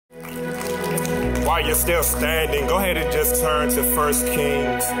While you're still standing, go ahead and just turn to 1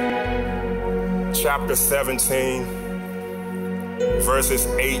 Kings chapter 17, verses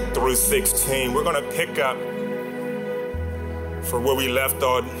 8 through 16. We're going to pick up for where we left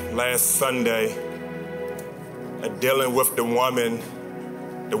off last Sunday, dealing with the woman,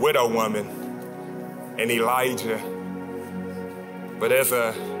 the widow woman, and Elijah. But there's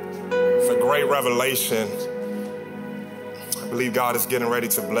a great revelation I believe God is getting ready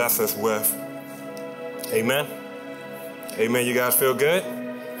to bless us with. Amen. Amen. You guys feel good?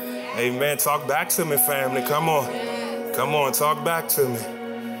 Amen. Talk back to me, family. Come on. Come on, talk back to me.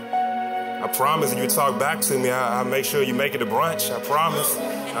 I promise if you talk back to me, I'll make sure you make it to brunch. I promise.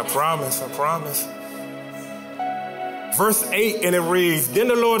 I promise. I promise. Verse 8, and it reads, Then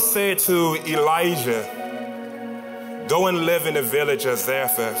the Lord said to Elijah, Go and live in the village of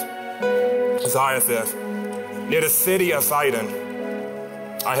Zarephath, near the city of Sidon.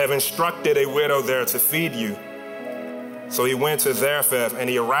 I have instructed a widow there to feed you. So he went to Zarephath, and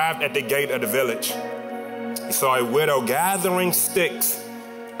he arrived at the gate of the village. He saw a widow gathering sticks,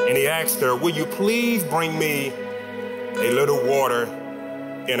 and he asked her, Will you please bring me a little water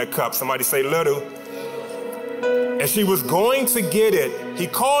in a cup? Somebody say little. And she was going to get it. He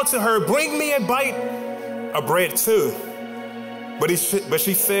called to her, Bring me a bite of bread too. But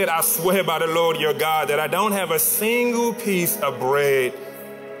she said, I swear by the Lord your God that I don't have a single piece of bread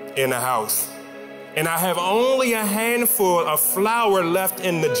in the house. And I have only a handful of flour left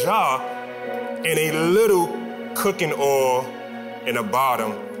in the jar and a little cooking oil in the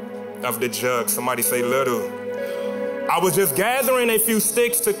bottom of the jug. Somebody say little. I was just gathering a few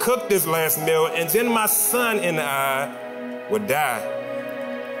sticks to cook this last meal, and then my son and I would die.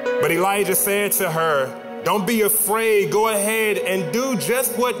 But Elijah said to her, Don't be afraid. Go ahead and do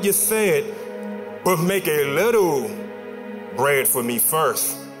just what you said, but make a little bread for me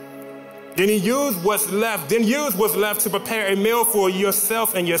first. Then use what's left to prepare a meal for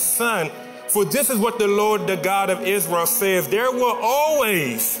yourself and your son. For this is what the Lord, the God of Israel, says. There will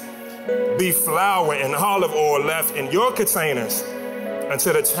always be flour and olive oil left in your containers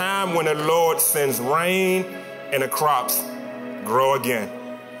until the time when the Lord sends rain and the crops grow again.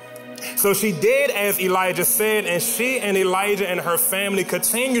 So she did as Elijah said, and she and Elijah and her family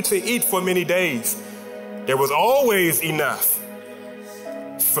continued to eat for many days. There was always enough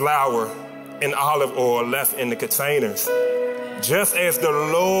flour and olive oil left in the containers, just as the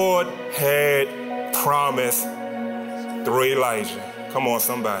Lord had promised through Elijah. Come on,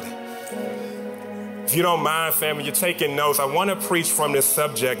 somebody. If you don't mind, family, you're taking notes. I want to preach from this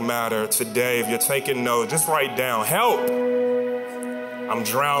subject matter today. If you're taking notes, just write down, help, I'm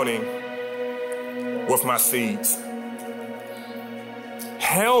drowning with my seeds.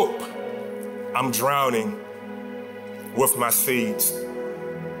 Help, I'm drowning with my seeds.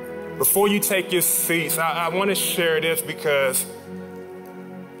 Before you take your seats, I want to share this because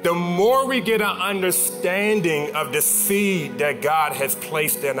the more we get an understanding of the seed that God has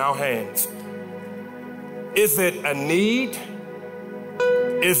placed in our hands, is it a need?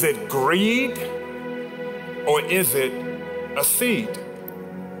 Is it greed? Or is it a seed?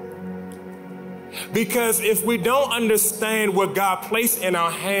 Because if we don't understand what God placed in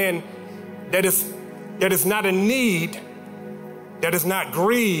our hand, that is not a need, that is not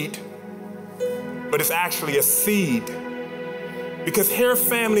greed, but it's actually a seed. Because here,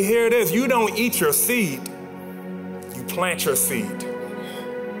 family, here it is. You don't eat your seed, you plant your seed.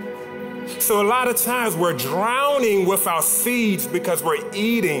 So a lot of times we're drowning with our seeds because we're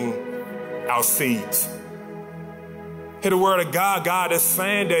eating our seeds. Hear the word of God. God is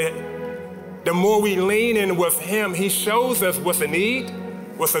saying that the more we lean in with him, he shows us what's a need,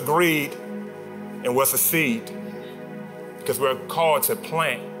 what's a greed, and what's a seed. Because we're called to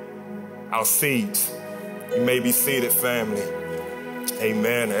plant our seeds. You may be seated, family.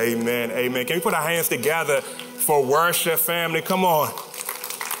 Amen, amen, amen. Can we put our hands together for worship, family? Come on.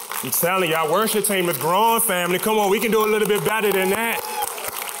 I'm telling you, our worship team is growing, family. Come on, we can do a little bit better than that.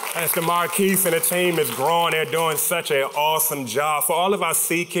 Pastor Marquise and the team is growing. They're doing such an awesome job. For all of our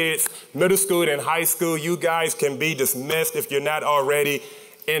C kids, middle school and high school, you guys can be dismissed if you're not already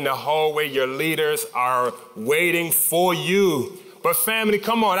in the hallway. Your leaders are waiting for you. But family,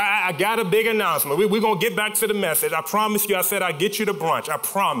 come on, I got a big announcement. We're going to get back to the message. I promise you, I said I'd get you to brunch. I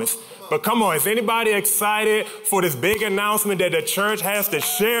promise. But come on, is anybody excited for this big announcement that the church has to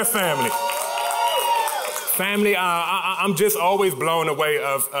share, family? Family, I'm just always blown away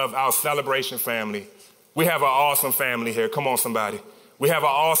of our celebration family. We have an awesome family here. Come on, somebody. We have an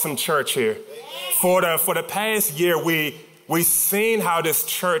awesome church here. For the past year, we've seen how this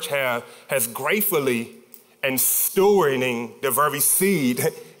church has gratefully and stewarding the very seed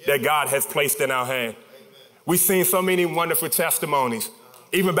that God has placed in our hand. We've seen so many wonderful testimonies.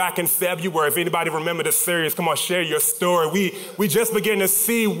 Even back in February, if anybody remember the series, come on, share your story. We just begin to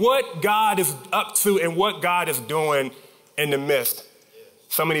see what God is up to and what God is doing in the midst.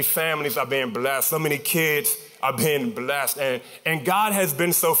 So many families are being blessed. So many kids are being blessed. And God has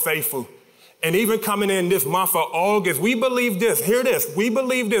been so faithful. And even coming in this month of August, we believe this. Hear this. We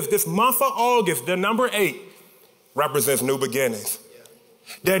believe this. This month of August, the number 8, represents new beginnings.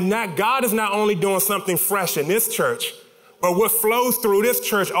 God is not only doing something fresh in this church, but what flows through this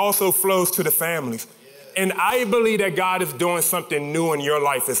church also flows to the families. And I believe that God is doing something new in your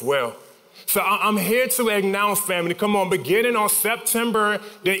life as well. So I'm here to announce, family, come on, beginning on September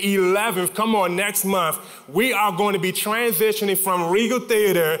the 11th, come on, next month, we are going to be transitioning from Regal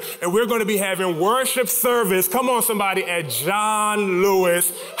Theater, and we're going to be having worship service, come on, somebody, at John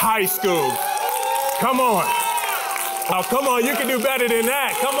Lewis High School. Come on. Oh, come on, you can do better than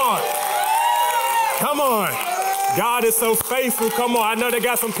that. Come on. Come on. God is so faithful. Come on. I know they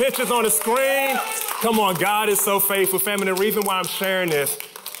got some pictures on the screen. Come on. God is so faithful. Family, the reason why I'm sharing this,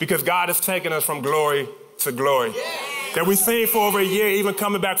 because God has taken us from glory to glory. That we've seen for over a year, even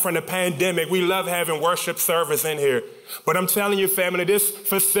coming back from the pandemic. We love having worship service in here. But I'm telling you, family, this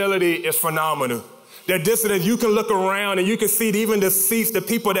facility is phenomenal. That you can look around and you can see even the seats, the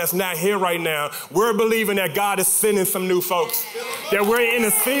people that's not here right now. We're believing that God is sending some new folks. That we're in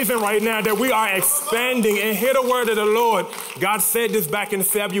a season right now that we are expanding, and hear the word of the Lord. God said this back in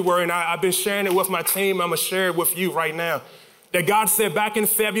February, and I've been sharing it with my team. I'm going to share it with you right now. That God said back in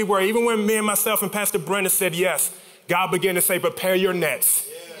February, even when me and myself and Pastor Brenda said yes, God began to say, prepare your nets.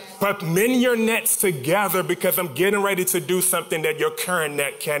 But mend your nets together, because I'm getting ready to do something that your current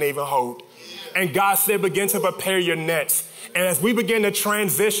net can't even hold. And God said, begin to prepare your nets. And as we begin to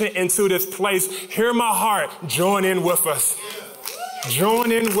transition into this place, hear my heart, join in with us.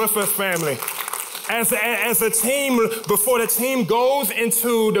 Join in with us, family. As a team, before the team goes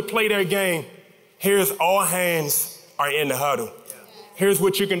into the play their game, here's all hands are in the huddle. Here's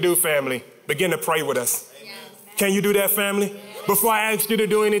what you can do, family. Begin to pray with us. Can you do that, family? Before I ask you to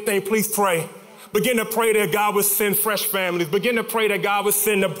do anything, please pray. Begin to pray that God would send fresh families. Begin to pray that God would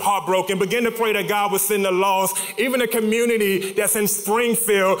send the heartbroken. Begin to pray that God would send the lost. Even the community that's in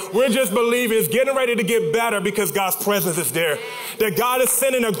Springfield, we're just believing it's getting ready to get better because God's presence is there. That God is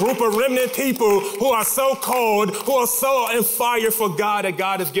sending a group of remnant people who are so called, who are so on fire for God, that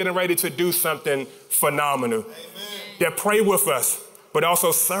God is getting ready to do something phenomenal. Amen. That pray with us, but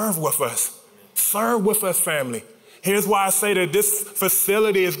also serve with us. Serve with us, family. Here's why I say that this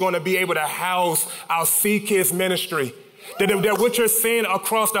facility is going to be able to house our See Kids ministry. That what you're seeing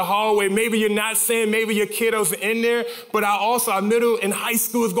across the hallway, maybe you're not seeing, maybe your kiddos are in there, but our middle and high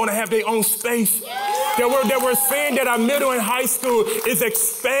school is going to have their own space. That we're seeing that our middle and high school is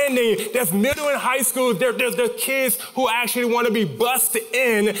expanding. There's middle and high school, there's the kids who actually want to be bussed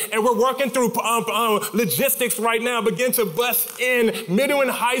in, and we're working through logistics right now, begin to bust in middle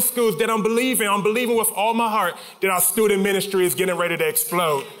and high schools. That I'm believing with all my heart that our student ministry is getting ready to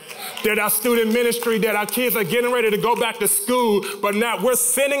explode. That our student ministry, that our kids are getting ready to go back to school, but now we're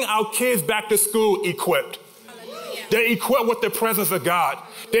sending our kids back to school equipped. They're equipped with the presence of God.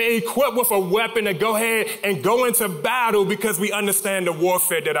 They're equipped with a weapon to go ahead and go into battle, because we understand the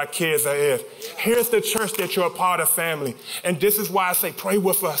warfare that our kids are in. Here's the church that you're a part of, family. And this is why I say pray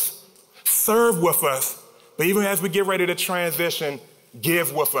with us, serve with us. But even as we get ready to transition,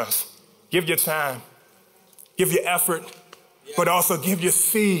 give with us. Give your time, give your effort, but also give your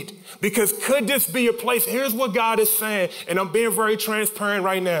seed. Because could this be a place? Here's what God is saying, and I'm being very transparent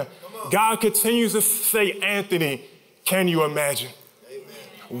right now. God continues to say, Anthony, can you imagine?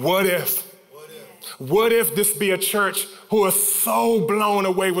 Amen. What if this be a church who is so blown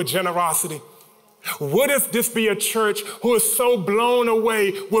away with generosity? What if this be a church who is so blown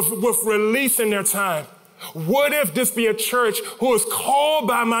away with releasing their time? What if this be a church who is called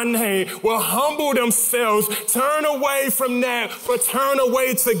by my name, will humble themselves, turn away from that, but turn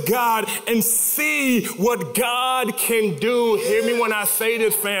away to God and see what God can do? Hear me when I say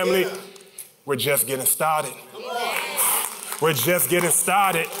this, family. We're just getting started. We're just getting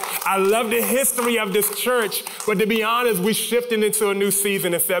started. I love the history of this church, but to be honest, we're shifting into a new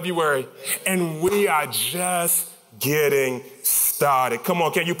season in February, and we are just getting started. Come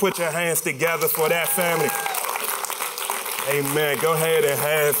on, can you put your hands together for that, family? Amen. Go ahead and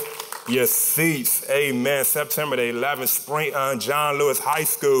have your seats. Amen. September the 11th, spring on John Lewis High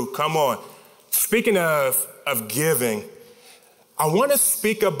School. Come on. Speaking of giving, I want to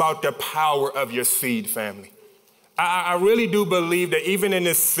speak about the power of your seed, family. I really do believe that even in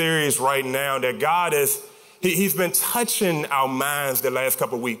this series right now, that God is He's been touching our minds the last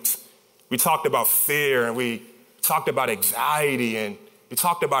couple of weeks. We talked about fear, and we talked about anxiety, and we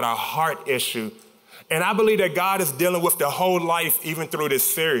talked about our heart issue. And I believe that God is dealing with the whole life even through this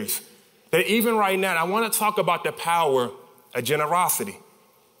series. That even right now, I want to talk about the power of generosity.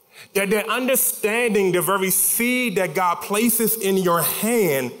 That understanding the very seed that God places in your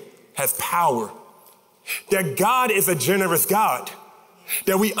hand has power. That God is a generous God.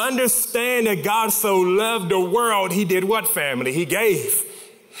 That we understand that God so loved the world, he did what, family? He gave.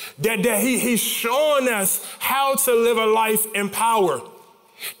 That he's showing us how to live a life in power.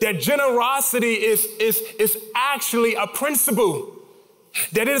 That generosity is actually a principle.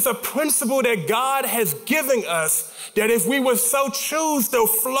 That it is a principle that God has given us, that if we would so choose to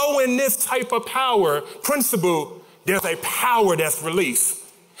flow in this type of power principle, there's a power that's released.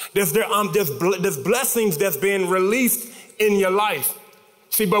 There's blessings that's being released in your life.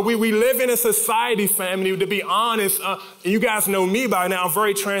 See, but we live in a society, family, to be honest, you guys know me by now, I'm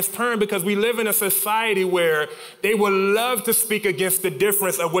very transparent because we live in a society where they would love to speak against the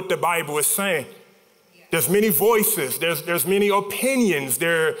difference of what the Bible is saying. There's many voices, there's many opinions,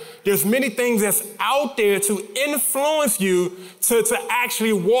 there's many things that's out there to influence you to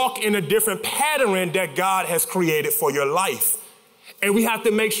actually walk in a different pattern that God has created for your life. And we have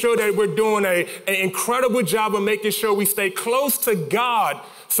to make sure that we're doing an incredible job of making sure we stay close to God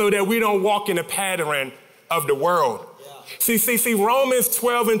so that we don't walk in the pattern of the world. Yeah. See, Romans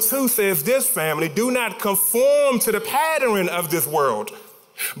 12:2 says this, family, do not conform to the pattern of this world,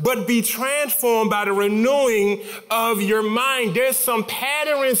 but be transformed by the renewing of your mind. There's some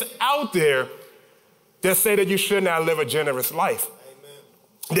patterns out there that say that you should not live a generous life.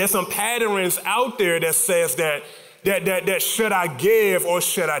 Amen. There's some patterns out there that says that should I give or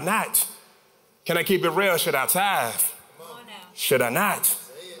should I not? Can I keep it real? Should I tithe? Should I not?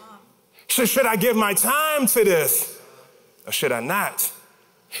 Should I give my time to this or should I not?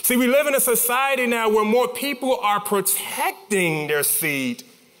 See, we live in a society now where more people are protecting their seed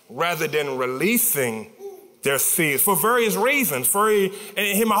rather than releasing their seed for various reasons, for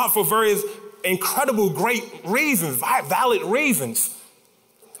various incredible, great reasons, valid reasons.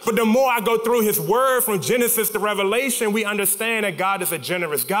 But the more I go through his word from Genesis to Revelation, we understand that God is a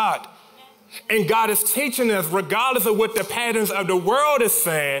generous God. And God is teaching us, regardless of what the patterns of the world is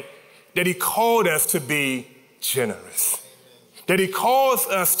saying, that he called us to be generous. That he calls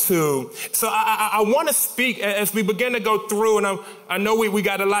us to. So I want to speak as we begin to go through, and I know we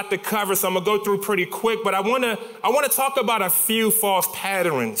got a lot to cover, so I'm going to go through pretty quick, but I want to talk about a few false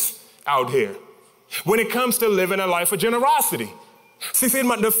patterns out here when it comes to living a life of generosity. See,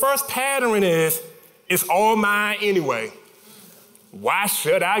 the first pattern is, it's all mine anyway. Why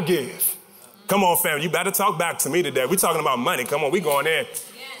should I give? Come on, family, you better talk back to me today. We're talking about money. Come on, we going in.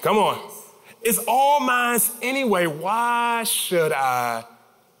 Come on. It's all mine anyway. Why should I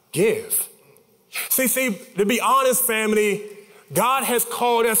give? See, to be honest, family, God has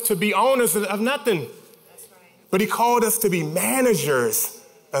called us to be owners of nothing. But he called us to be managers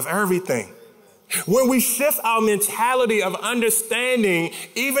of everything. When we shift our mentality of understanding,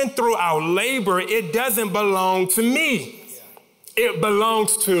 even through our labor, it doesn't belong to me. It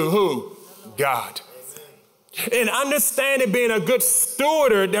belongs to who? God. And understanding being a good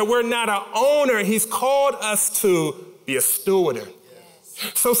stewarder, that we're not an owner, he's called us to be a stewarder.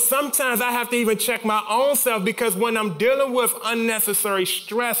 So sometimes I have to even check my own self, because when I'm dealing with unnecessary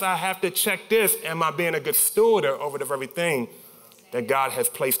stress, I have to check this. Am I being a good stewarder over the very thing that God has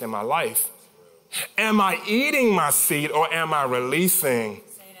placed in my life? Am I eating my seed or am I releasing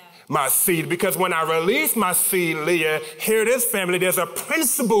my seed? Because when I release my seed, Leah, hear this, family, there's a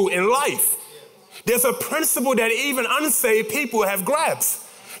principle in life. There's a principle that even unsaved people have grasped.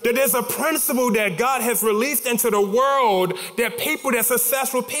 That there's a principle that God has released into the world, that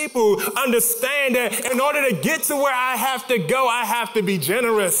successful people understand that in order to get to where I have to go, I have to be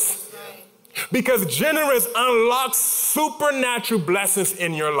generous. Because generous unlocks supernatural blessings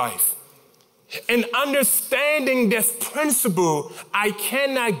in your life. And understanding this principle, I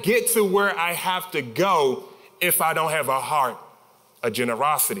cannot get to where I have to go if I don't have a heart of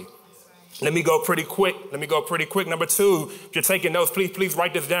generosity. Let me go pretty quick. Number two, if you're taking notes, please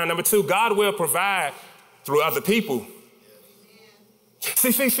write this down. Number two, God will provide through other people.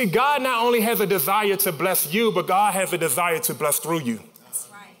 See, God not only has a desire to bless you, but God has a desire to bless through you. That's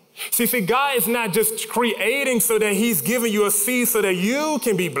right. See, God is not just creating so that he's giving you a seed so that you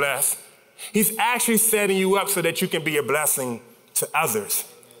can be blessed. He's actually setting you up so that you can be a blessing to others.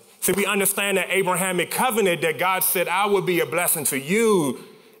 See, we understand that Abrahamic covenant, that God said, I will be a blessing to you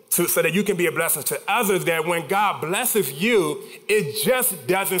so that you can be a blessing to others, that when God blesses you, it just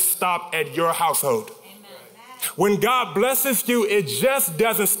doesn't stop at your household. Amen. When God blesses you, it just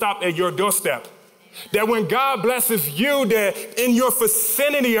doesn't stop at your doorstep. That when God blesses you, that in your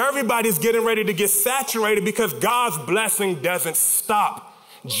vicinity, everybody's getting ready to get saturated because God's blessing doesn't stop.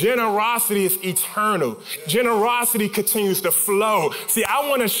 Generosity is eternal. Generosity continues to flow. See, I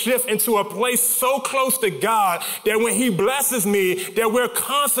want to shift into a place so close to God that when he blesses me, that we're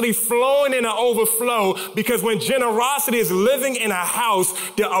constantly flowing in an overflow, because when generosity is living in a house,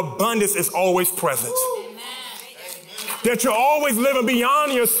 the abundance is always present. That you're always living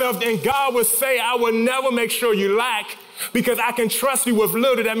beyond yourself, and God will say, I will never make sure you lack, because I can trust you with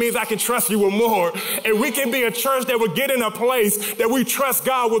little. That means I can trust you with more. And we can be a church that will get in a place that we trust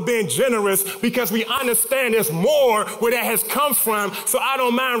God with being generous, because we understand there's more where that has come from. So I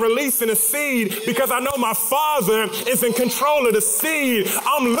don't mind releasing a seed, because I know my Father is in control of the seed.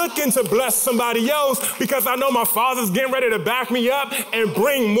 I'm looking to bless somebody else because I know my Father's getting ready to back me up and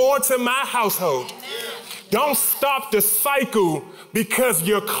bring more to my household. Don't stop the cycle because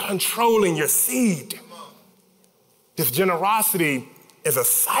you're controlling your seed. This generosity is a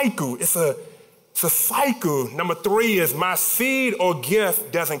cycle. It's a cycle. Number 3 is my seed or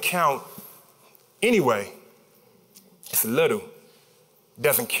gift doesn't count anyway. It's little.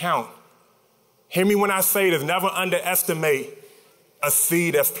 Doesn't count. Hear me when I say this. Never underestimate a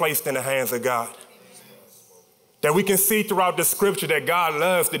seed that's placed in the hands of God. That we can see throughout the scripture that God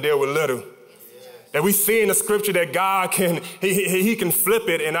loves to deal with little. That we see in the scripture that God can, he can flip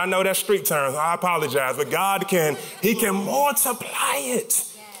it. And I know that's street terms. I apologize. But God can, he can multiply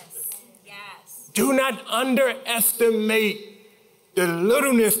it. Yes. Yes. Do not underestimate the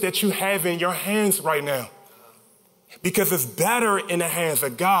littleness that you have in your hands right now. Because it's better in the hands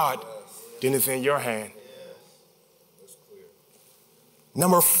of God than it's in your hand.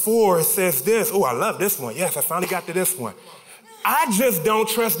 Number 4 says this. Oh, I love this one. Yes, I finally got to this one. I just don't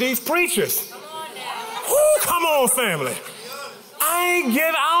trust these preachers. Ooh, come on, family.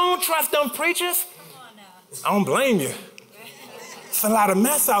 I don't trust them preachers. I don't blame you. It's a lot of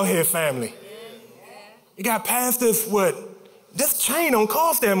mess out here, family. You got pastors, this chain don't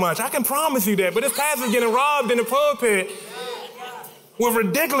cost that much. I can promise you that. But this pastor's getting robbed in the pulpit with a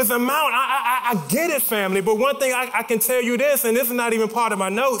ridiculous amount. I get it, family. But one thing I can tell you this, and this is not even part of my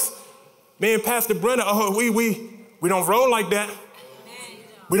notes. Me and Pastor Brenner, we don't roll like that.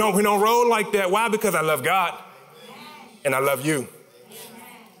 We don't roll like that. Why? Because I love God and I love you.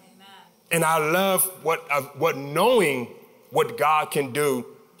 And I love what knowing what God can do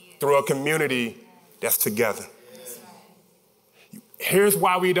through a community that's together. Here's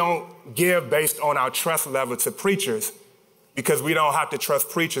why we don't give based on our trust level to preachers, because we don't have to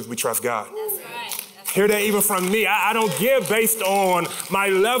trust preachers, we trust God. Hear that even from me. I don't give based on my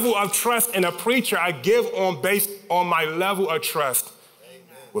level of trust in a preacher. I give based on my level of trust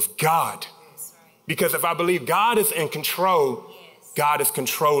with God. Because if I believe God is in control, God is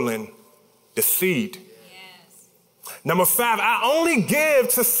controlling the seed. Number 5, I only give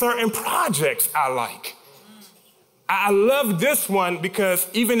to certain projects I like. I love this one because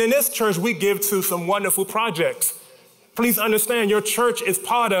even in this church, we give to some wonderful projects. Please understand, your church is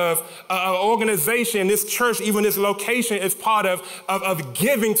part of an organization. This church, even this location, is part of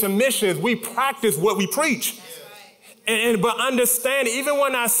giving to missions. We practice what we preach. But understand, even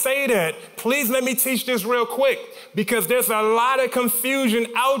when I say that, please let me teach this real quick, because there's a lot of confusion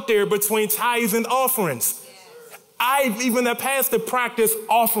out there between tithes and offerings. I, even a pastor, practice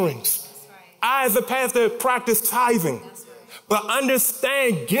offerings. I, as a pastor, practice tithing. But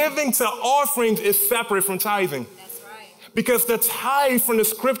understand, giving to offerings is separate from tithing. Because the tithe from the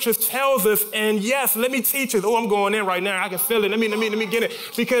scriptures tells us, and yes, let me teach it. Oh, I'm going in right now. I can feel it. Let me get it.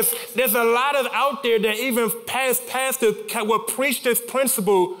 Because there's a lot of out there that even pastors will preach this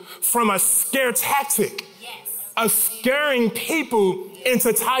principle from a scare tactic, of scaring people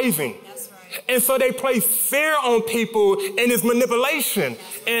into tithing. And so they place fear on people, and it's manipulation.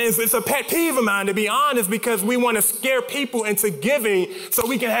 And it's a pet peeve of mine, to be honest, because we want to scare people into giving so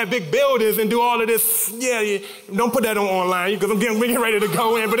we can have big buildings and do all of this. Yeah, don't put that on online because I'm getting ready to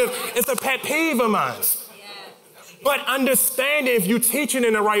go in, but it's a pet peeve of mine. But understand, if you teach it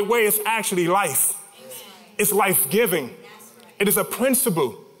in the right way, it's actually life. It's life-giving. It is a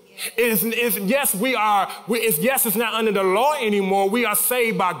principle. Yes, it's not under the law anymore. We are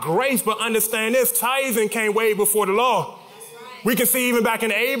saved by grace, but understand this, tithing came way before the law. We can see even back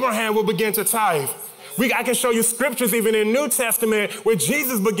in Abraham will begin to tithe. I can show you scriptures even in the New Testament where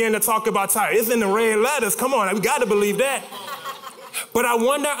Jesus began to talk about tithe. It's in the red letters. Come on, we got to believe that. But I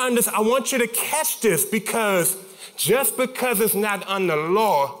want you to catch this, because just because it's not under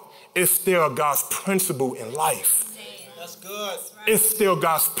law, it's still God's principle in life. good. It's still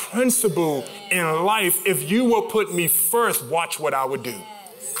God's principle in life. If you will put me first, watch what I would do.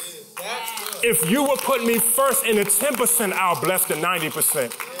 That's good. If you will put me first in the 10%, I'll bless the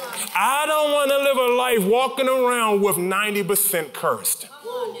 90%. I don't want to live a life walking around with 90% cursed.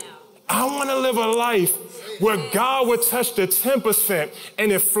 I want to live a life where God would touch the 10%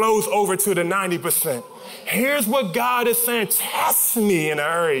 and it flows over to the 90%. Here's what God is saying. Test me in an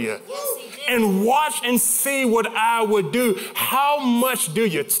area and watch and see what I would do. How much do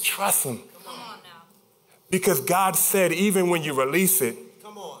you trust him? Because God said, even when you release it,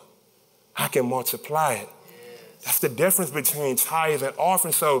 I can multiply it. That's the difference between tithes and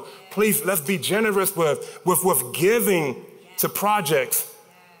offerings. So please, let's be generous with giving to projects,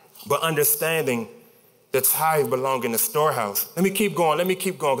 but understanding the tithe belong in the storehouse. Let me keep going,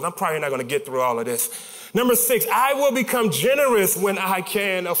 because I'm probably not going to get through all of this. Number 6, I will become generous when I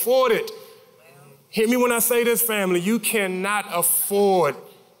can afford it. Hear me when I say this, family. You cannot afford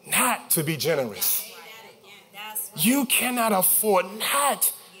not to be generous. You cannot afford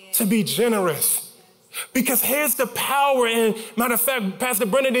not to be generous. Because here's the power. And matter of fact, Pastor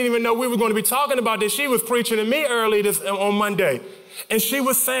Brenda didn't even know we were going to be talking about this. She was preaching to me early on Monday. And she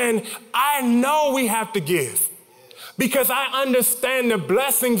was saying, I know we have to give because I understand the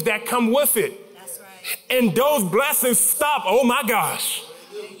blessings that come with it. That's right. And those blessings stop. Oh my gosh.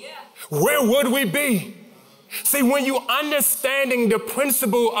 Where would we be? See, when you understanding the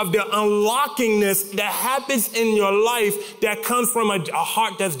principle of the unlockingness that happens in your life that comes from a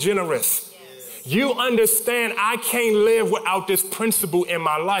heart that's generous, you understand I can't live without this principle in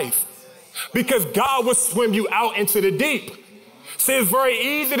my life because God will swim you out into the deep. See, it's very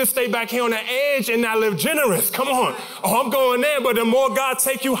easy to stay back here on the edge and not live generous. Come on. Oh, I'm going there, but the more God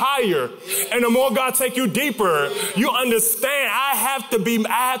take you higher and the more God take you deeper, you understand I have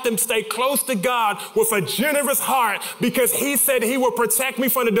to stay close to God with a generous heart because he said he will protect me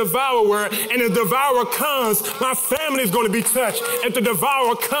from the devourer. And if the devourer comes, my family is going to be touched. If the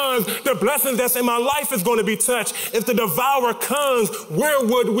devourer comes, the blessings that's in my life is going to be touched. If the devourer comes, where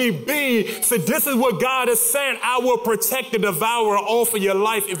would we be? So this is what God is saying. I will protect the devourer all for your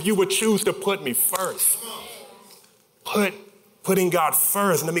life if you would choose to put me first. Putting God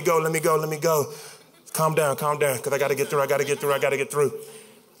first. Let me go. Calm down, because I got to get through.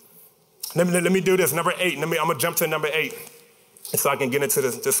 Let me do this. Number 8. I'm going to jump to number 8 so I can get into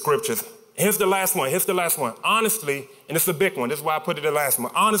the scriptures. Here's the last one. Honestly, and it's a big one. This is why I put it the last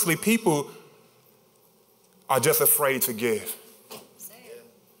one. Honestly, people are just afraid to give.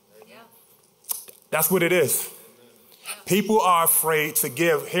 That's what it is. People are afraid to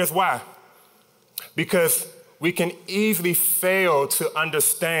give. Here's why. Because we can easily fail to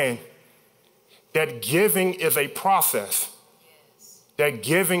understand that giving is a process, that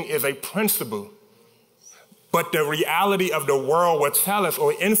giving is a principle. But the reality of the world will tell us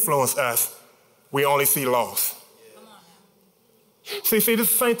or influence us, we only see loss. See, this is the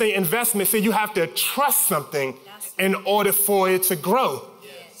same thing, investment. See, you have to trust something in order for it to grow.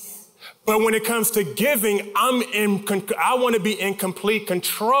 But when it comes to giving, I want to be in complete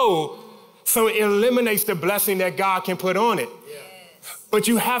control, so it eliminates the blessing that God can put on it. But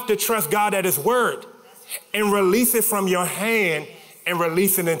you have to trust God at his word and release it from your hand and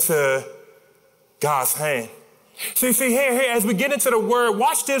release it into God's hand. See, here, as we get into the word,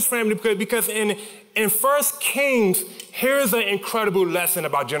 watch this, family, because in 1 Kings, here's an incredible lesson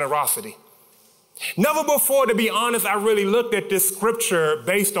about generosity. Never before, to be honest, I really looked at this scripture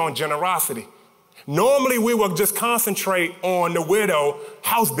based on generosity. Normally, we would just concentrate on the widow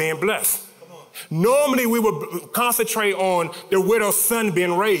house being blessed. Normally, we would concentrate on the widow's son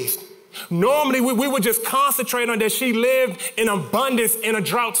being raised. Normally, we would just concentrate on that she lived in abundance in a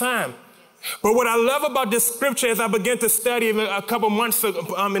drought time. But what I love about this scripture as I began to study it a couple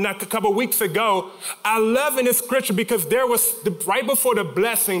weeks ago, I love in this scripture because there was, right before the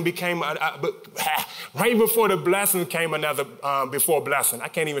blessing came another, before blessing. I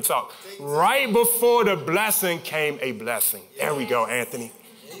can't even talk. Right before the blessing came a blessing. There we go, Anthony.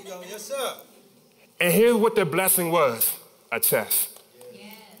 There you go. Yes, sir. And here's what the blessing was, a test.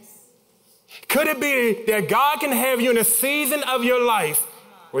 Yes. Could it be that God can have you in a season of your life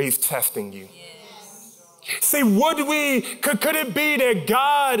where he's testing you? Yes. See, could it be that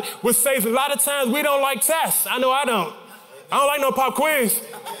God would say, a lot of times we don't like tests. I know I don't. I don't like no pop quiz.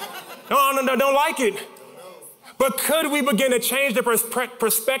 Don't like it. But could we begin to change the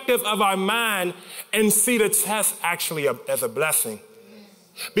perspective of our mind and see the test actually as a blessing?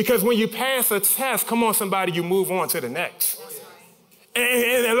 Because when you pass a test, come on somebody, you move on to the next.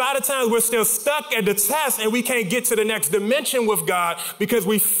 And a lot of times we're still stuck at the test and we can't get to the next dimension with God because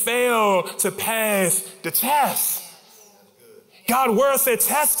we fail to pass the test. God's word said,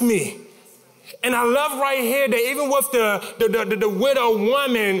 test me. And I love right here that even with the widow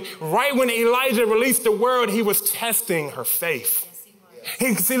woman, right when Elijah released the word, he was testing her faith.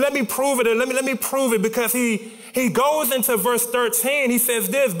 See, let me prove it. Let me prove it, because he goes into verse 13. He says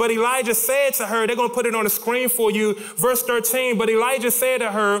this, but Elijah said to her, they're going to put it on the screen for you. Verse 13, but Elijah said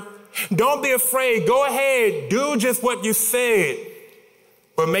to her, don't be afraid. Go ahead. Do just what you said.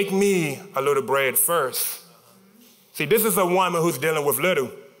 But make me a little bread first. See, this is a woman who's dealing with little.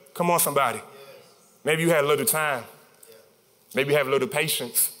 Come on, somebody. Maybe you had a little time. Maybe you have a little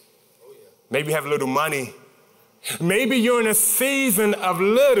patience. Maybe you have a little money. Maybe you're in a season of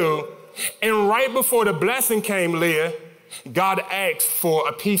little, and right before the blessing came, Leah, God asked for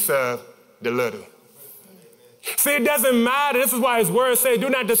a piece of the little. See, it doesn't matter. This is why his word says, do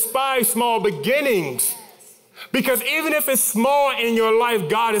not despise small beginnings. Because even if it's small in your life,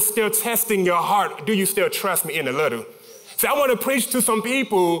 God is still testing your heart. Do you still trust me in the little? See, I want to preach to some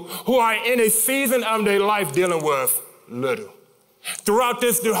people who are in a season of their life dealing with little. Throughout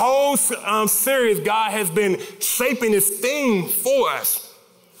the whole series, God has been shaping this theme for us.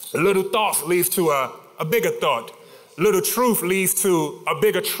 Little thoughts leads to a bigger thought. Little truth leads to a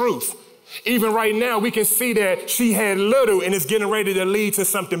bigger truth. Even right now, we can see that she had little and it's getting ready to lead to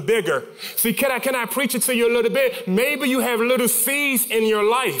something bigger. See, can I preach it to you a little bit? Maybe you have little seeds in your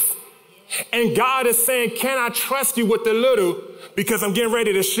life. And God is saying, can I trust you with the little? Because I'm getting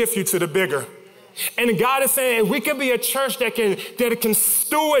ready to shift you to the bigger. And God is saying, if we can be a church that can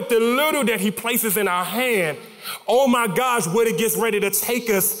steward the little that he places in our hand, oh my gosh, what it gets ready to take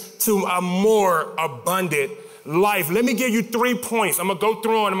us to a more abundant life. Let me give you 3 points. I'm going to go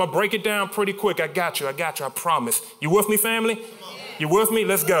through and I'm going to break it down pretty quick. I got you, I promise. You with me, family? You with me?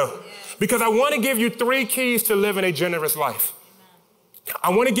 Let's go. Because I want to give you 3 keys to living a generous life.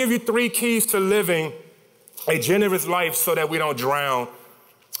 I want to give you 3 keys to living a generous life so that we don't drown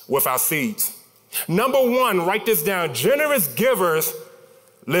with our seeds. Number 1, write this down. Generous givers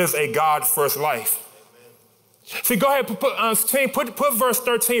lives a God-first life. See, go ahead, put verse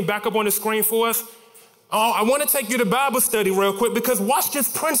 13 back up on the screen for us. Oh, I want to take you to Bible study real quick, because watch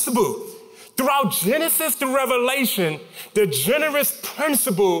this principle. Throughout Genesis to Revelation, the generous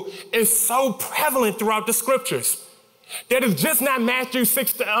principle is so prevalent throughout the scriptures that it's just not Matthew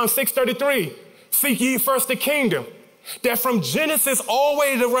 6:33. Seek ye first the kingdom. That from Genesis all the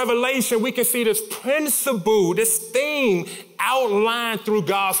way to Revelation, we can see this principle, this theme outlined through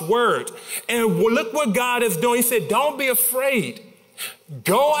God's word. And look what God is doing. He said, don't be afraid.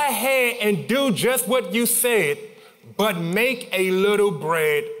 Go ahead and do just what you said, but make a little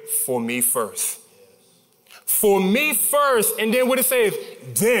bread for me first. For me first, and then what it says,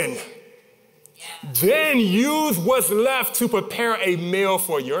 then use what's left to prepare a meal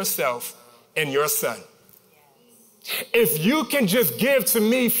for yourself and your son. If you can just give to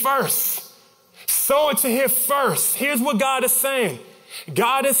me first, sow it to him first. Here's what God is saying.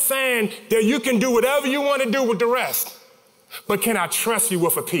 God is saying that you can do whatever you want to do with the rest. But can I trust you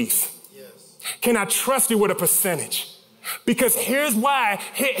with a piece? Yes. Can I trust you with a percentage? Because here's why.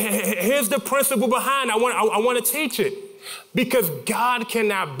 Here's the principle behind it. I want to teach it. Because God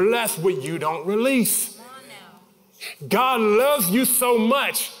cannot bless what you don't release. God loves you so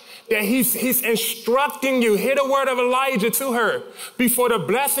much that he's instructing you. Hear the word of Elijah to her. Before the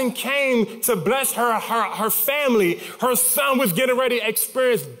blessing came to bless her family, her son was getting ready to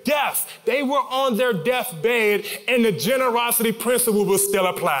experience death. They were on their deathbed, and the generosity principle was still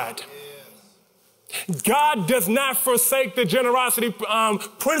applied. God does not forsake the generosity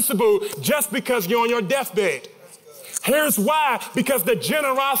principle just because you're on your deathbed. Here's why. Because the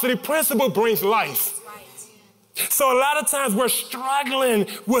generosity principle brings life. So a lot of times we're struggling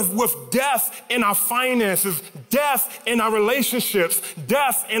with death in our finances, death in our relationships,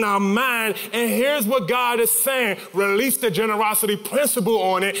 death in our mind. And here's what God is saying. Release the generosity principle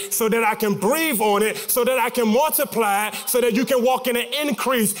on it so that I can breathe on it, so that I can multiply, so that you can walk in an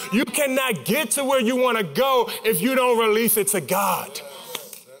increase. You cannot get to where you want to go if you don't release it to God.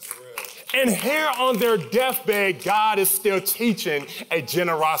 And here on their deathbed, God is still teaching a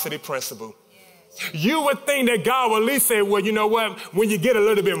generosity principle. You would think that God would at least say, well, you know what? When you get a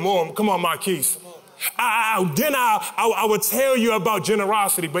little bit more, come on, Marquise. Then I would tell you about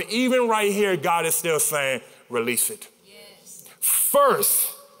generosity. But even right here, God is still saying, release it. Yes.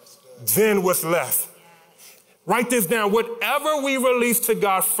 First, then what's left. Write this down. Whatever we release to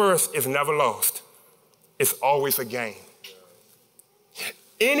God first is never lost. It's always a gain.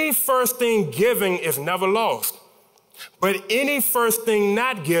 Any first thing giving is never lost. But any first thing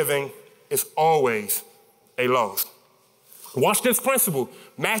not giving is always a loss. Watch this principle.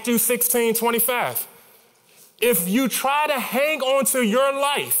 Matthew 16:25. If you try to hang on to your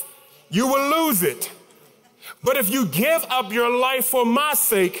life, you will lose it. But if you give up your life for my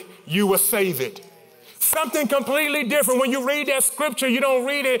sake, you will save it. Something completely different. When you read that scripture, you don't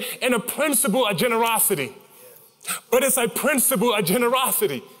read it in a principle of generosity, but it's a principle of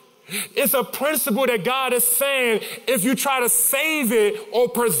generosity. It's a principle that God is saying, if you try to save it or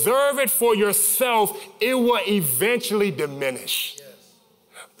preserve it for yourself, it will eventually diminish.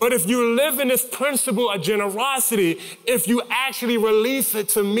 But if you live in this principle of generosity, if you actually release it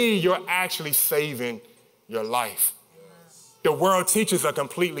to me, you're actually saving your life. The world teaches a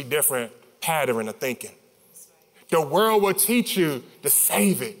completely different pattern of thinking. The world will teach you to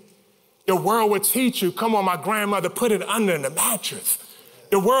save it. The world will teach you, come on, my grandmother, put it under the mattress.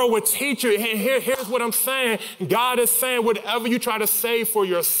 The world will teach you, here's what I'm saying. God is saying, whatever you try to save for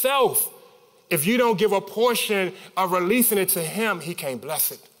yourself, if you don't give a portion of releasing it to him, he can't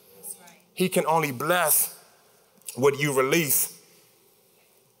bless it. That's right. He can only bless what you release.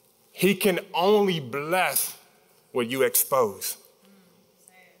 He can only bless what you expose.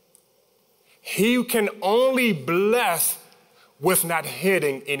 He can only bless what's not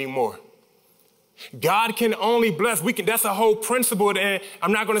hidden anymore. God can only bless. That's a whole principle, and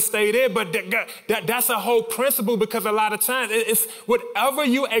I'm not going to stay there, but that's a whole principle, because a lot of times it's whatever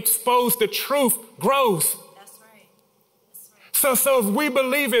you expose, the truth grows. That's right. That's right. So if we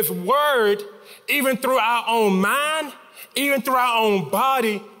believe his word, even through our own mind, even through our own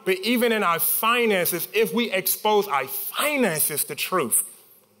body, but even in our finances, if we expose our finances to truth,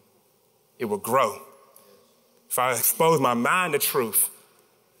 it will grow. If I expose my mind to truth,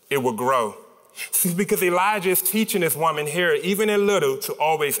 it will grow. See, because Elijah is teaching this woman here, even in little, to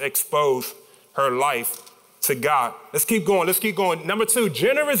always expose her life to God. Let's keep going. Let's keep going. Number 2,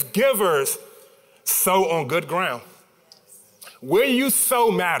 generous givers sow on good ground. Where you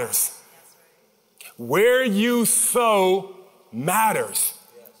sow matters. Where you sow matters.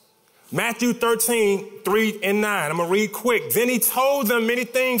 Matthew 13:3-9. I'm going to read quick. Then he told them many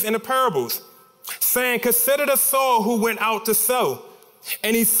things in the parables, saying, consider the sower who went out to sow.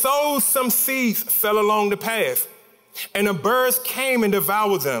 And he sowed some seeds, fell along the path, and the birds came and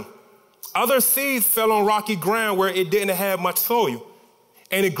devoured them. Other seeds fell on rocky ground where it didn't have much soil,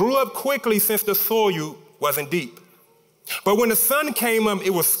 and it grew up quickly since the soil wasn't deep. But when the sun came up, it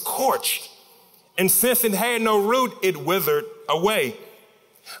was scorched, and since it had no root, it withered away.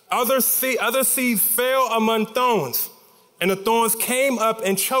 Other seeds fell among thorns, and the thorns came up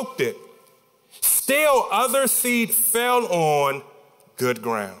and choked it. Still, other seed fell on good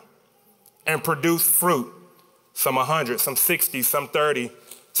ground and produced fruit, some 100, some 60, some 30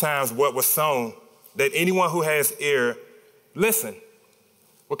 times what was sown. That anyone who has ear, listen.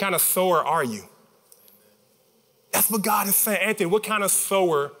 What kind of sower are you? That's what God is saying. Anthony, what kind of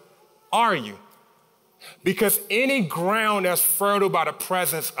sower are you? Because any ground that's fertile by the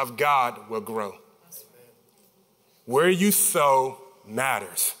presence of God will grow. Where you sow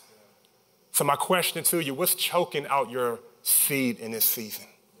matters. So my question to you, what's choking out your seed in this season?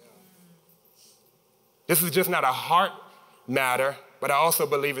 This is just not a heart matter, but I also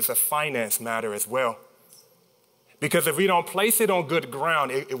believe it's a finance matter as well. Because if we don't place it on good ground,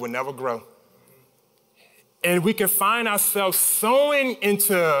 it will never grow. And we can find ourselves sowing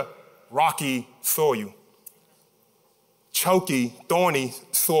into rocky soil, choky, thorny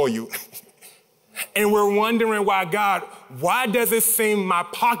soil. And we're wondering why, God, why does it seem my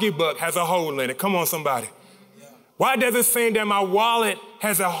pocketbook has a hole in it? Come on, somebody. Why does it seem that my wallet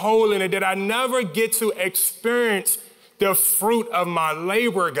has a hole in it, that I never get to experience the fruit of my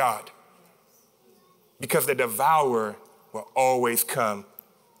labor, God? Because the devourer will always come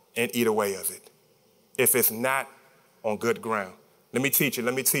and eat away of it if it's not on good ground. Let me teach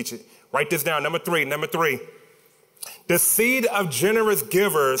it. Write this down. Number three. The seed of generous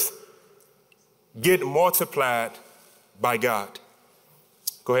givers get multiplied by God.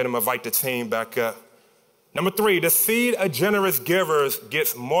 Go ahead and invite the team back up. Number 3, the seed of generous givers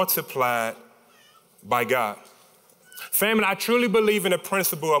gets multiplied by God. Family, I truly believe in the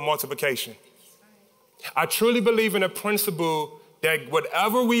principle of multiplication. I truly believe in the principle that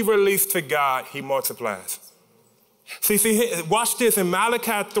whatever we release to God, he multiplies. See, watch this in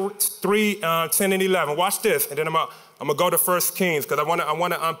Malachi 3, 10 and 11. Watch this, and then I'm gonna go to 1 Kings because I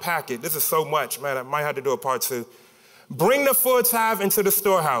want to unpack it. This is so much, man. I might have to do a part 2. Bring the full tithe into the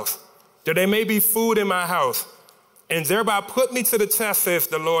storehouse, that there may be food in my house, and thereby put me to the test, says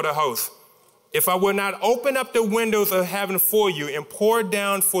the Lord of hosts. If I will not open up the windows of heaven for you and pour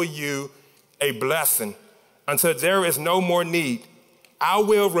down for you a blessing until there is no more need, I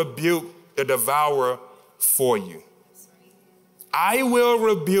will rebuke the devourer for you. I will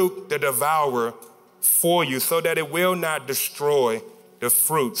rebuke the devourer for you so that it will not destroy the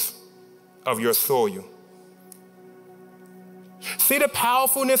fruits of your soil. See the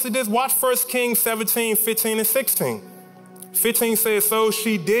powerfulness of this? Watch 1 Kings 17, 15, and 16. 15 says, so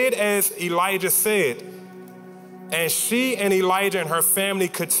she did as Elijah said, and she and Elijah and her family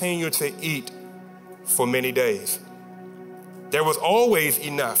continued to eat for many days. There was always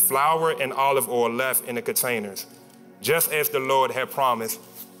enough flour and olive oil left in the containers, just as the Lord had promised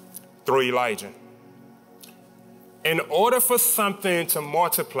through Elijah. In order for something to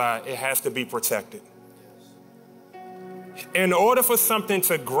multiply, it has to be protected. In order for something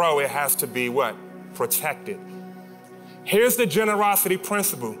to grow, it has to be what? Protected. Here's the generosity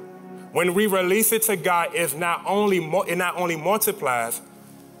principle. When we release it to God, it not only multiplies,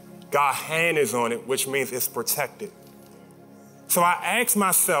 God's hand is on it, which means it's protected. So I ask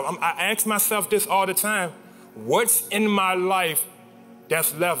myself this all the time. What's in my life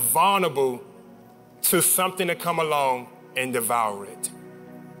that's left vulnerable to something to come along and devour it?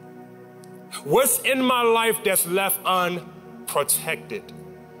 What's in my life that's left unprotected?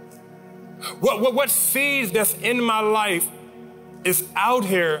 What seeds that's in my life is out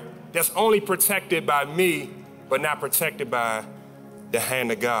here that's only protected by me, but not protected by the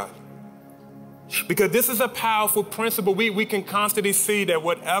hand of God? Because this is a powerful principle. We can constantly see that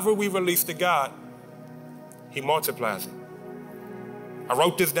whatever we release to God, He multiplies it. I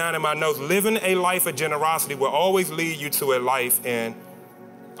wrote this down in my notes. Living a life of generosity will always lead you to a life in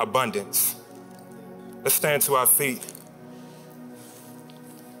abundance. Let's stand to our feet.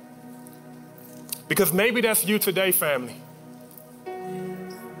 Because maybe that's you today, family.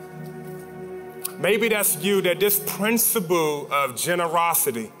 Maybe that's you, that this principle of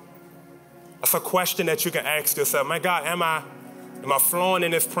generosity, that's a question that you can ask yourself. My God, am I flowing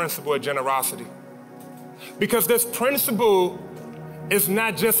in this principle of generosity? Because this principle is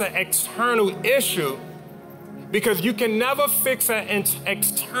not just an external issue, because you can never fix an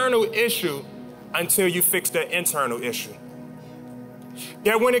external issue until you fix the internal issue.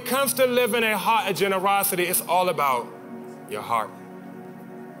 That when it comes to living a heart of generosity, it's all about your heart.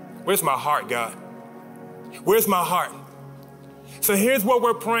 Where's my heart, God? Where's my heart? So here's what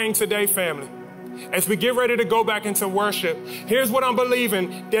we're praying today, family. As we get ready to go back into worship, here's what I'm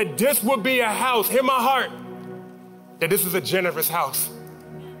believing, that this will be a house. Hear my heart. That this is a generous house.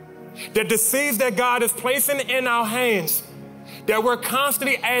 That the seeds that God is placing in our hands, that we're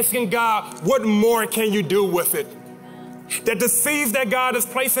constantly asking God, what more can you do with it? That the seeds that God is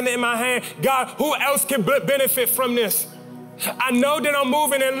placing in my hand, God, who else can benefit from this? I know that I'm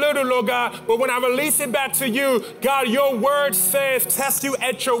moving in little, Lord God, but when I release it back to you, God, your word says, test you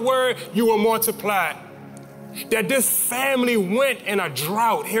at your word, you will multiply. That this family went in a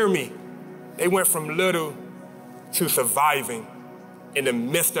drought, hear me. They went from little to surviving in the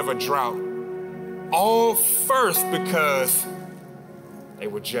midst of a drought. All first because they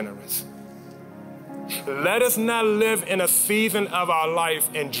were generous. Let us not live in a season of our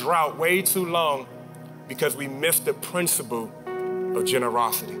life in drought way too long because we missed the principle of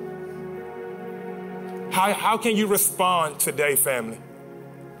generosity. How can you respond today, family?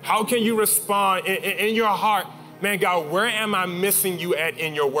 How can you respond in your heart? Man, God, where am I missing you at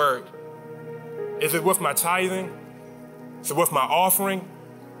in your word? Is it with my tithing? Is it with my offering?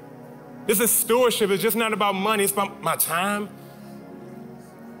 This is stewardship. It's just not about money. It's about my time,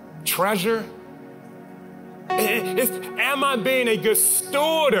 treasure. Am I being a good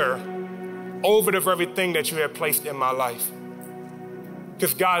steward over the very thing that you have placed in my life?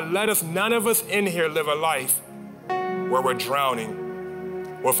 Because God, none of us in here live a life where we're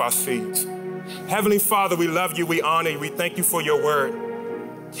drowning with our seeds. Heavenly Father, we love you, we honor you, we thank you for your word.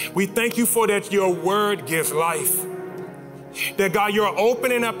 We thank you for that your word gives life. That God, you're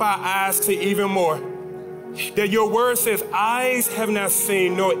opening up our eyes to even more. That your word says, eyes have not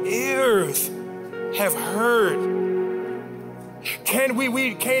seen, nor ears have heard.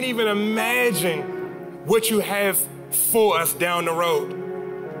 We can't even imagine what you have for us down the road.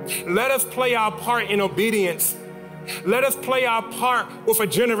 Let us play our part in obedience. Let us play our part with a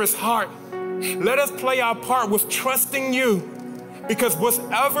generous heart. Let us play our part with trusting you, because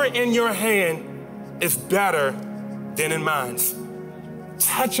whatever in your hand is better than in mine.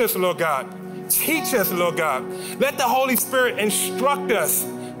 Touch us, Lord God. Teach us, Lord God. Let the Holy Spirit instruct us,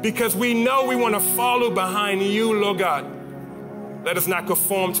 because we know we want to follow behind you, Lord God. Let us not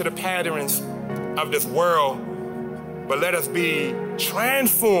conform to the patterns of this world, but let us be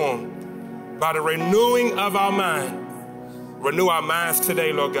transformed by the renewing of our mind. Renew our minds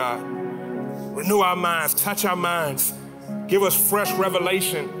today, Lord God. Renew our minds, touch our minds. Give us fresh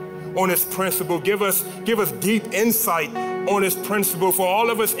revelation on this principle. Give us deep insight on this principle for all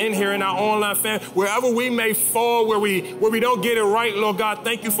of us in here in our online family, wherever we may fall, where we don't get it right, Lord God,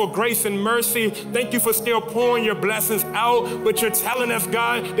 thank you for grace and mercy. Thank you for still pouring your blessings out, but you're telling us,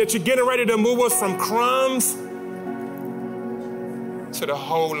 God, that you're getting ready to move us from crumbs to the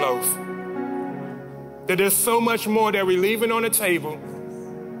whole loaf. That there's so much more that we're leaving on the table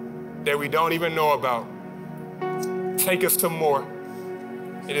that we don't even know about. Take us to more.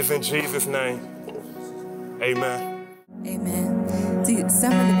 It is in Jesus' name. Amen. Amen. See,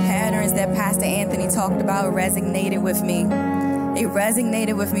 some of the patterns that Pastor Anthony talked about resonated with me. It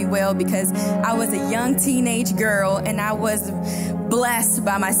resonated with me well because I was a young teenage girl and I was blessed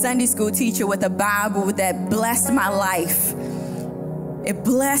by my Sunday school teacher with a Bible that blessed my life. It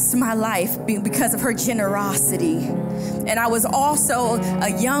blessed my life because of her generosity. And I was also a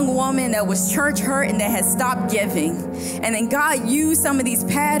young woman that was church hurt and that had stopped giving. And then God used some of these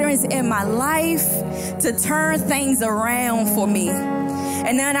patterns in my life to turn things around for me.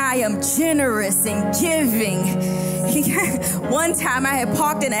 And then I am generous in giving. One time I had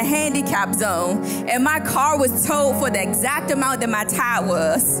parked in a handicap zone and my car was towed for the exact amount that my tire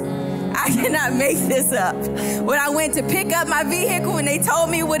was. I cannot make this up. When I went to pick up my vehicle and they told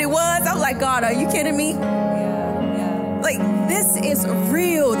me what it was, I was like, God, are you kidding me? Like, this is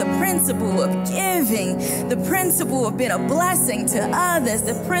real. The principle of giving, the principle of being a blessing to others,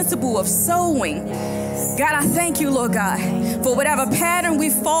 the principle of sowing. God, I thank you, Lord God, for whatever pattern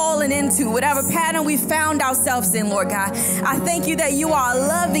we've fallen into, whatever pattern we found ourselves in, Lord God. I thank you that you are a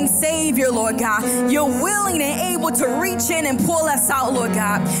loving Savior, Lord God. You're willing and able to reach in and pull us out, Lord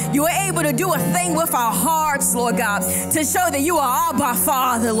God. You are able to do a thing with our hearts, Lord God, to show that you are Abba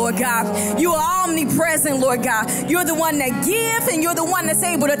Father, Lord God. You are omnipresent, Lord God. You're the one that gives and you're the one that's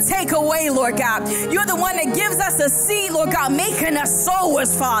able to take away, Lord God. You're the one that gives us a seed, Lord God, making us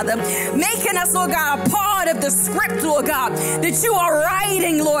sowers, Father. Making us, Lord God, a part of the script, Lord God, that you are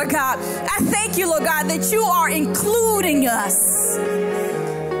writing, Lord God. I thank you, Lord God, that you are including us.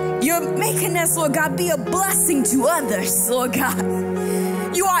 You're making us, Lord God, be a blessing to others, Lord God.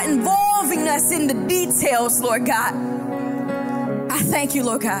 You are involving us in the details, Lord God. I thank you,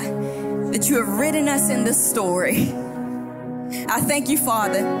 Lord God, that you have written us in this story. I thank you,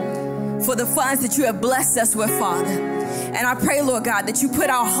 Father, for the funds that you have blessed us with, Father. And I pray, Lord God, that you put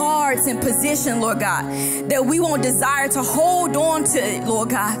our hearts in position, Lord God, that we won't desire to hold on to it, Lord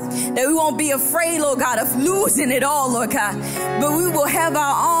God, that we won't be afraid, Lord God, of losing it all, Lord God, but we will have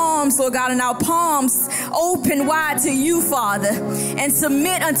our arms, Lord God, and our palms open wide to you, Father, and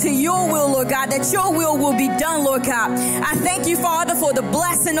submit unto your will, Lord God, that your will be done, Lord God. I thank you, Father, for the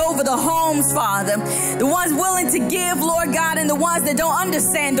blessing over the homes, Father, the ones willing to give, Lord God, and the ones that don't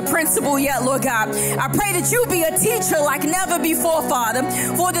understand the principle yet, Lord God. I pray that you be a teacher like never before, Father,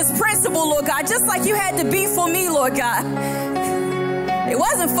 for this principle, Lord God, just like you had to be for me, Lord God. It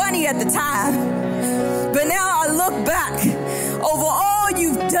wasn't funny at the time, but now I look back over all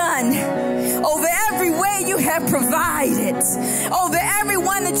you've done, over every way you have provided, over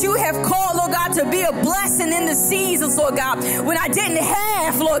everyone that you have called, Lord God, to be a blessing in the seasons, Lord God, when I didn't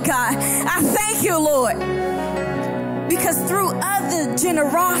have, Lord God. I thank you, Lord, because through other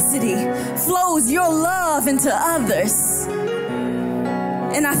generosity flows your love into others.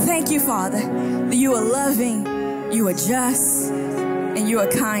 And I thank you, Father, that you are loving, you are just, and you are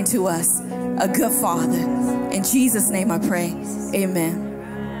kind to us, a good Father. In Jesus' name I pray, amen.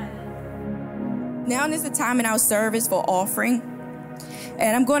 Now is the time in our service for offering.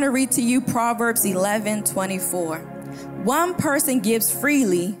 And I'm going to read to you Proverbs 11:24. One person gives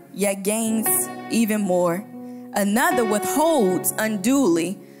freely, yet gains even more. Another withholds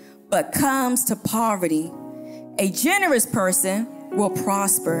unduly, but comes to poverty. A generous person will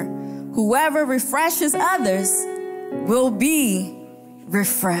prosper. Whoever refreshes others will be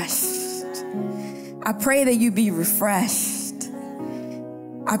refreshed. I pray that you be refreshed.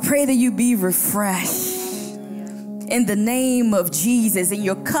 I pray that you be refreshed. In the name of Jesus, and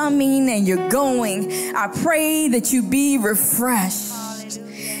you're coming and you're going, I pray that you be refreshed.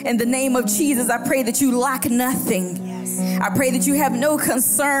 In the name of Jesus, I pray that you lack nothing. I pray that you have no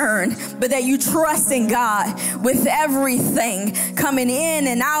concern, but that you trust in God with everything coming in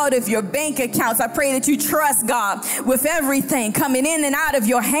and out of your bank accounts. I pray that you trust God with everything coming in and out of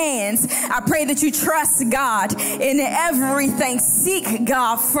your hands. I pray that you trust God in everything. Seek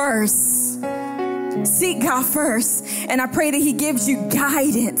God first. Seek God first. And I pray that he gives you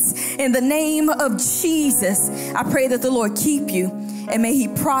guidance in the name of Jesus. I pray that the Lord keep you and may he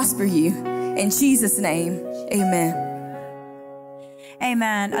prosper you. In Jesus' name, amen.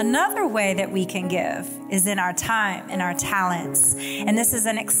 Amen. Another way that we can give is in our time and our talents. And this is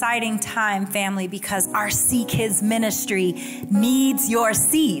an exciting time, family, because our See Kids ministry needs your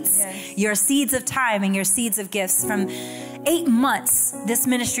seeds. Yes. Your seeds of time and your seeds of gifts. From 8 months, this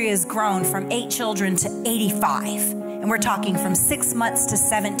ministry has grown from 8 children to 85. And we're talking from 6 months to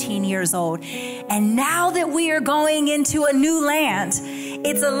 17 years old. And now that we are going into a new land,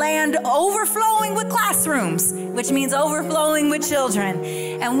 it's a land overflowing with classrooms, which means overflowing with children.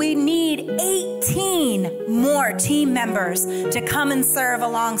 And we need 18 more team members to come and serve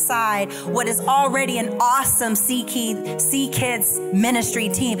alongside what is already an awesome See Kids ministry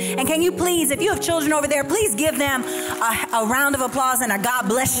team. And can you please, if you have children over there, please give them a round of applause and a God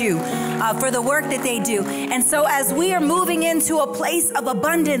bless you for the work that they do. And so as we are moving into a place of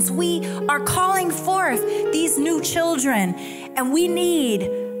abundance, we are calling forth these new children, and we need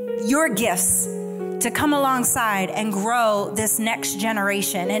your gifts to come alongside and grow this next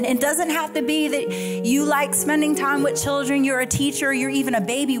generation. And it doesn't have to be that you like spending time with children, you're a teacher, you're even a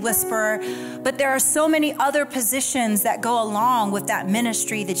baby whisperer, but there are so many other positions that go along with that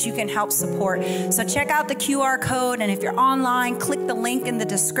ministry that you can help support. So check out the QR code, and if you're online, click the link in the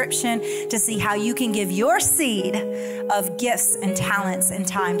description to see how you can give your seed of gifts and talents and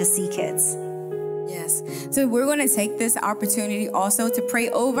time to See Kids. Yes. So we're going to take this opportunity also to pray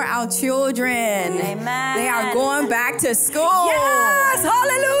over our children. Amen. They are going back to school. Yes.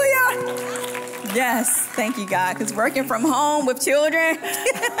 Hallelujah. Yes. Thank you, God, because working from home with children,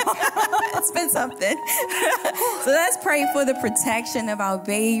 it's been something. So let's pray for the protection of our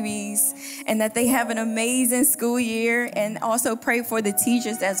babies and that they have an amazing school year, and also pray for the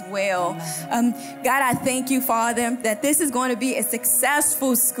teachers as well. God, I thank you, Father, that this is going to be a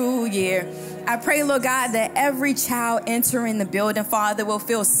successful school year. I pray, Lord God, that every child entering the building, Father, will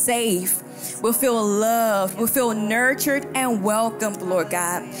feel safe, will feel loved, will feel nurtured and welcomed, Lord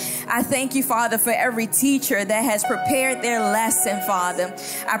God. I thank you, Father, for every teacher that has prepared their lesson, Father.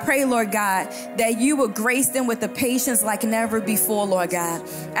 I pray, Lord God, that you will grace them with the patience like never before, Lord God.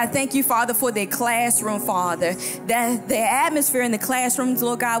 I thank you, Father, for their classroom, Father, that the atmosphere in the classrooms,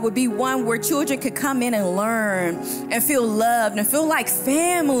 Lord God, would be one where children could come in and learn and feel loved and feel like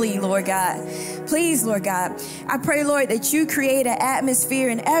family, Lord God. Please, Lord God, I pray, Lord, that you create an atmosphere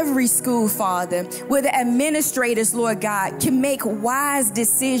in every school, Father, where the administrators, Lord God, can make wise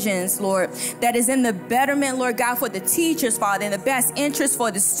decisions, Lord, that is in the betterment, Lord God, for the teachers, Father, in the best interest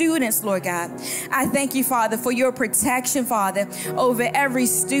for the students, Lord God. I thank you, Father, for your protection, Father, over every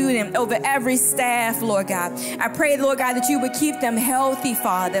student, over every staff, Lord God. I pray, Lord God, that you would keep them healthy,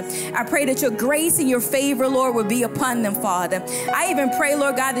 Father. I pray that your grace and your favor, Lord, would be upon them, Father. I even pray,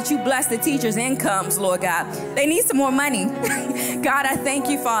 Lord God, that you bless the teachers' incomes, Lord God. They need some more money. God, I thank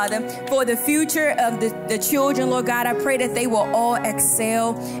you, Father, for the future of the children, Lord God. I pray that they will all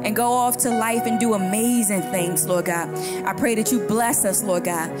excel and go off to life and do amazing things, Lord God. I pray that you bless us, Lord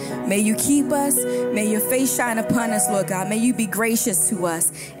God. May you keep us. May your face shine upon us, Lord God. May you be gracious to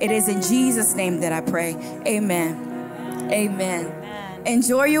us. It is in Jesus' name that I pray. Amen. Amen.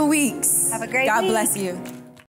 Enjoy your weeks. Have a great week. God bless you.